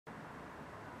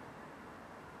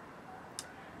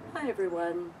Hi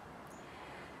everyone.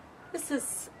 This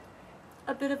is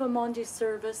a bit of a Maundy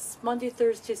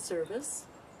Thursday service,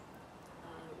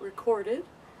 recorded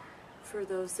for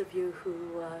those of you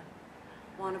who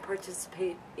want to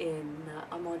participate in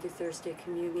a Maundy Thursday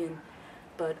communion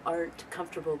but aren't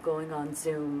comfortable going on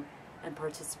Zoom and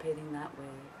participating that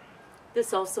way.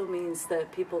 This also means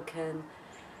that people can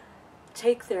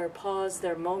take their pause,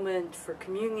 their moment for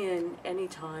communion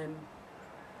anytime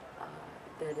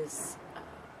that is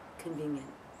convenient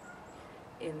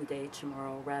in the day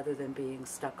tomorrow, rather than being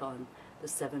stuck on the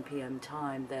 7 p.m.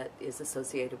 time that is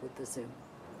associated with the Zoom.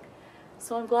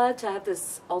 So I'm glad to have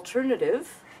this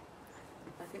alternative.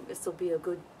 I think this will be a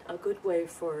good way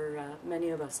for many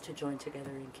of us to join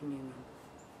together in communion.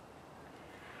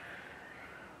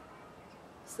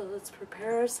 So let's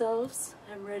prepare ourselves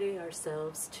and ready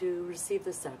ourselves to receive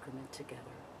the sacrament together.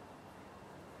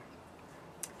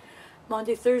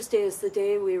 Maundy Thursday is the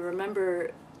day we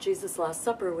remember Jesus' Last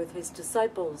Supper with his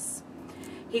disciples.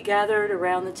 He gathered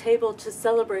around the table to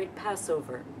celebrate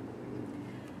Passover.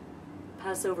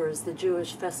 Passover is the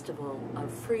Jewish festival of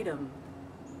freedom.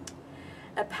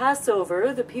 At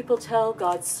Passover, the people tell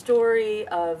God's story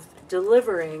of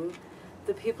delivering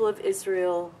the people of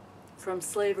Israel from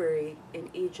slavery in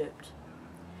Egypt.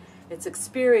 It's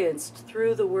experienced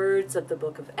through the words of the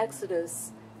book of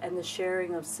Exodus and the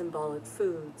sharing of symbolic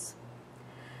foods.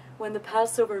 When the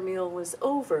Passover meal was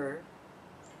over,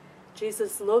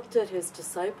 Jesus looked at his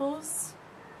disciples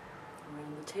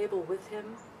around the table with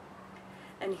him,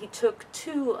 and he took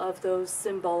two of those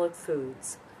symbolic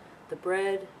foods, the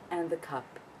bread and the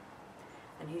cup,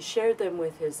 and he shared them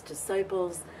with his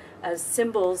disciples as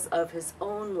symbols of his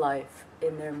own life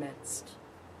in their midst.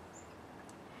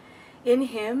 In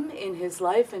him, in his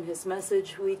life and his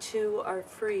message, we too are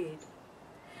freed.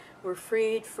 We're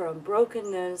freed from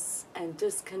brokenness and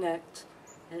disconnect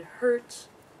and hurt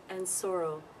and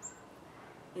sorrow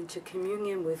into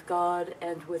communion with God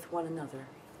and with one another.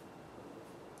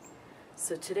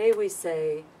 So today we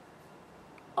say,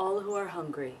 all who are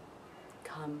hungry,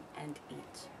 come and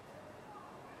eat.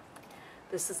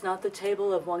 This is not the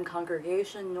table of one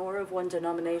congregation nor of one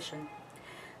denomination.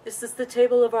 This is the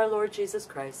table of our Lord Jesus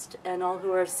Christ, and all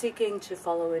who are seeking to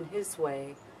follow in his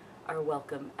way are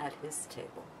welcome at his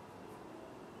table.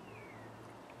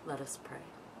 Let us pray.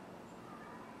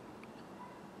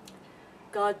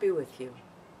 God be with you.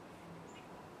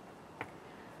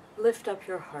 Lift up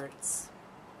your hearts,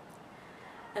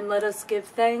 and let us give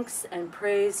thanks and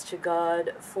praise to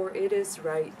God, for it is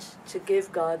right to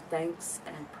give God thanks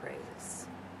and praise.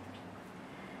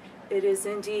 It is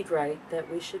indeed right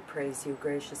that we should praise you,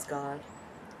 gracious God,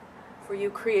 for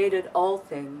you created all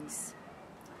things.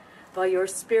 By your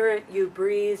Spirit you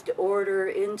breathed order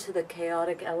into the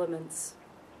chaotic elements.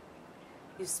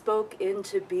 You spoke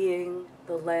into being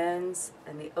the lands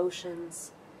and the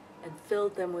oceans and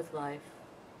filled them with life.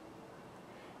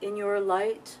 In your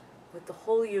light, with the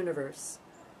whole universe,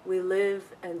 we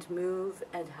live and move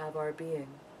and have our being.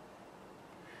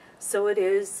 So it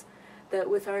is that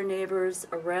with our neighbors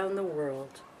around the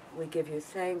world, we give you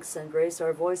thanks and raise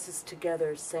our voices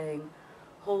together, saying,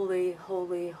 Holy,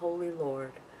 holy, holy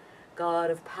Lord, God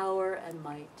of power and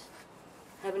might.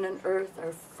 Heaven and earth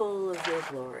are full of your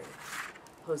glory.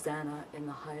 Hosanna in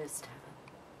the highest heaven.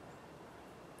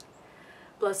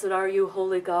 Blessed are you,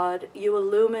 holy God. You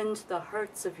illumined the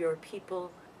hearts of your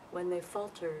people when they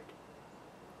faltered,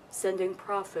 sending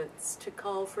prophets to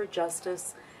call for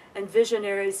justice and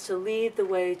visionaries to lead the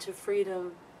way to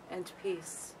freedom and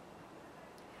peace.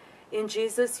 In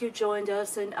Jesus, you joined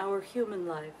us in our human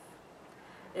life,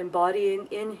 embodying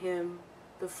in him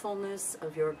the fullness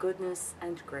of your goodness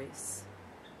and grace.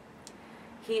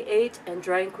 He ate and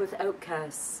drank with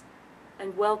outcasts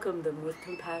and welcomed them with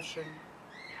compassion.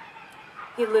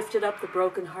 He lifted up the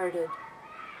brokenhearted,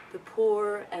 the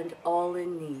poor, and all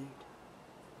in need.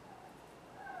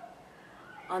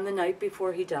 On the night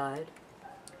before he died,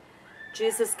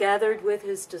 Jesus gathered with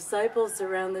his disciples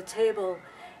around the table,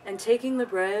 and taking the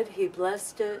bread, he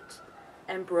blessed it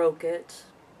and broke it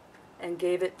and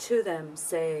gave it to them,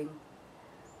 saying,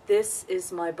 This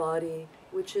is my body,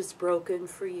 which is broken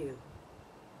for you.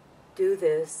 Do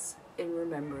this in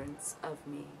remembrance of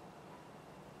me.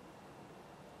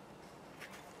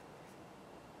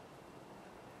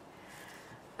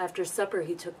 After supper,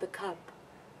 he took the cup,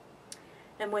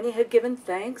 and when he had given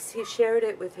thanks, he shared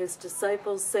it with his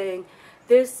disciples, saying,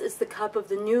 This is the cup of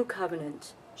the new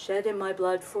covenant, shed in my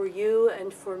blood for you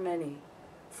and for many,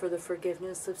 for the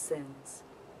forgiveness of sins.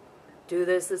 Do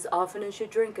this as often as you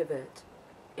drink of it,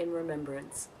 in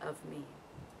remembrance of me.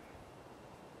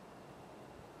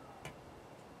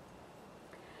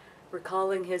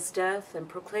 Recalling his death and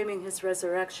proclaiming his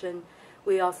resurrection,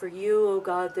 we offer you, O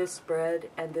God, this bread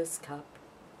and this cup.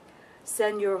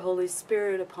 Send your Holy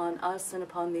Spirit upon us and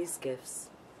upon these gifts.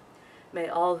 May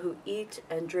all who eat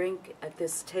and drink at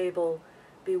this table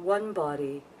be one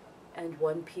body and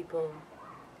one people.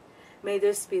 May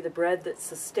this be the bread that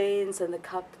sustains and the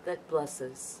cup that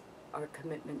blesses our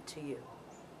commitment to you.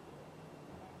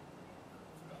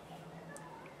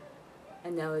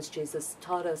 And now, as Jesus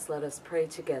taught us, let us pray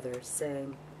together,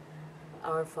 saying,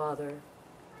 Our Father,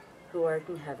 who art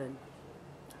in heaven,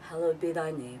 hallowed be thy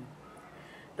name.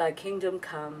 Thy kingdom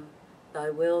come,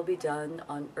 thy will be done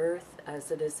on earth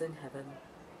as it is in heaven.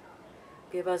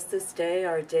 Give us this day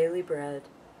our daily bread,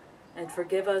 and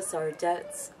forgive us our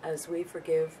debts as we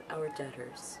forgive our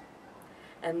debtors.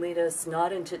 And lead us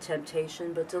not into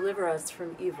temptation, but deliver us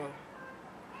from evil.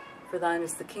 For thine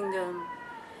is the kingdom,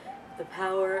 the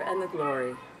power, and the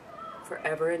glory,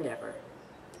 forever and ever.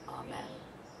 Amen.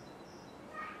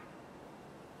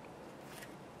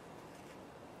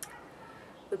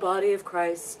 The body of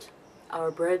Christ, our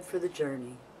bread for the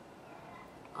journey.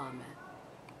 Amen.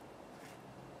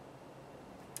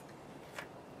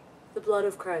 The blood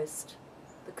of Christ,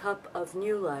 the cup of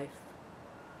new life.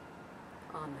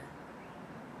 Amen.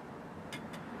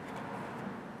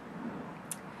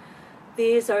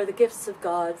 These are the gifts of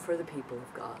God for the people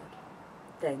of God.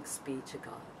 Thanks be to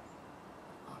God.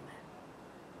 Amen.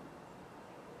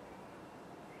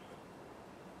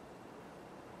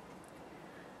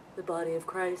 The body of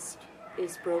Christ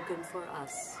is broken for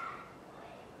us.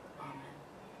 Amen.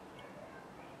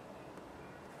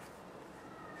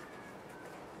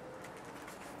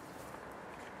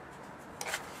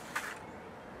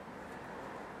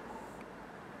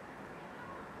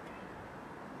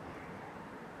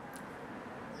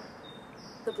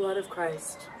 The blood of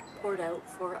Christ poured out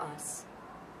for us.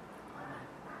 Amen.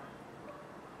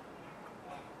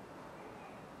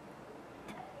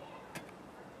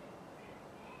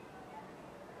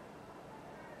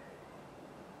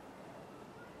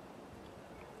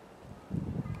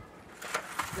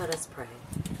 Let us pray.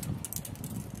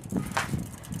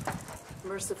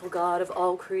 Merciful God of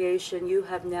all creation, you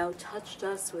have now touched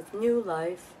us with new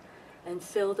life and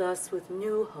filled us with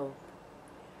new hope,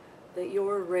 that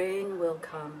your reign will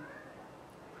come,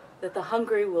 that the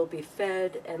hungry will be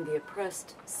fed and the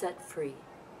oppressed set free.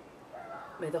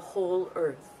 May the whole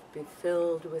earth be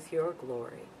filled with your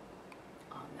glory.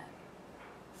 Amen.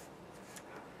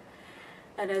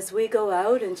 And as we go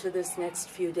out into this next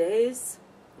few days,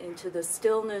 into the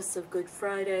stillness of Good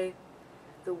Friday,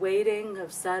 the waiting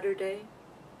of Saturday,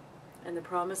 and the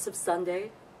promise of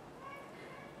Sunday,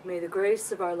 may the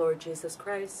grace of our Lord Jesus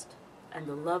Christ and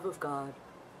the love of God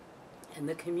and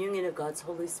the communion of God's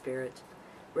Holy Spirit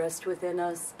rest within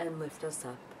us and lift us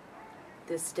up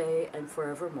this day and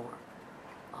forevermore.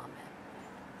 Amen.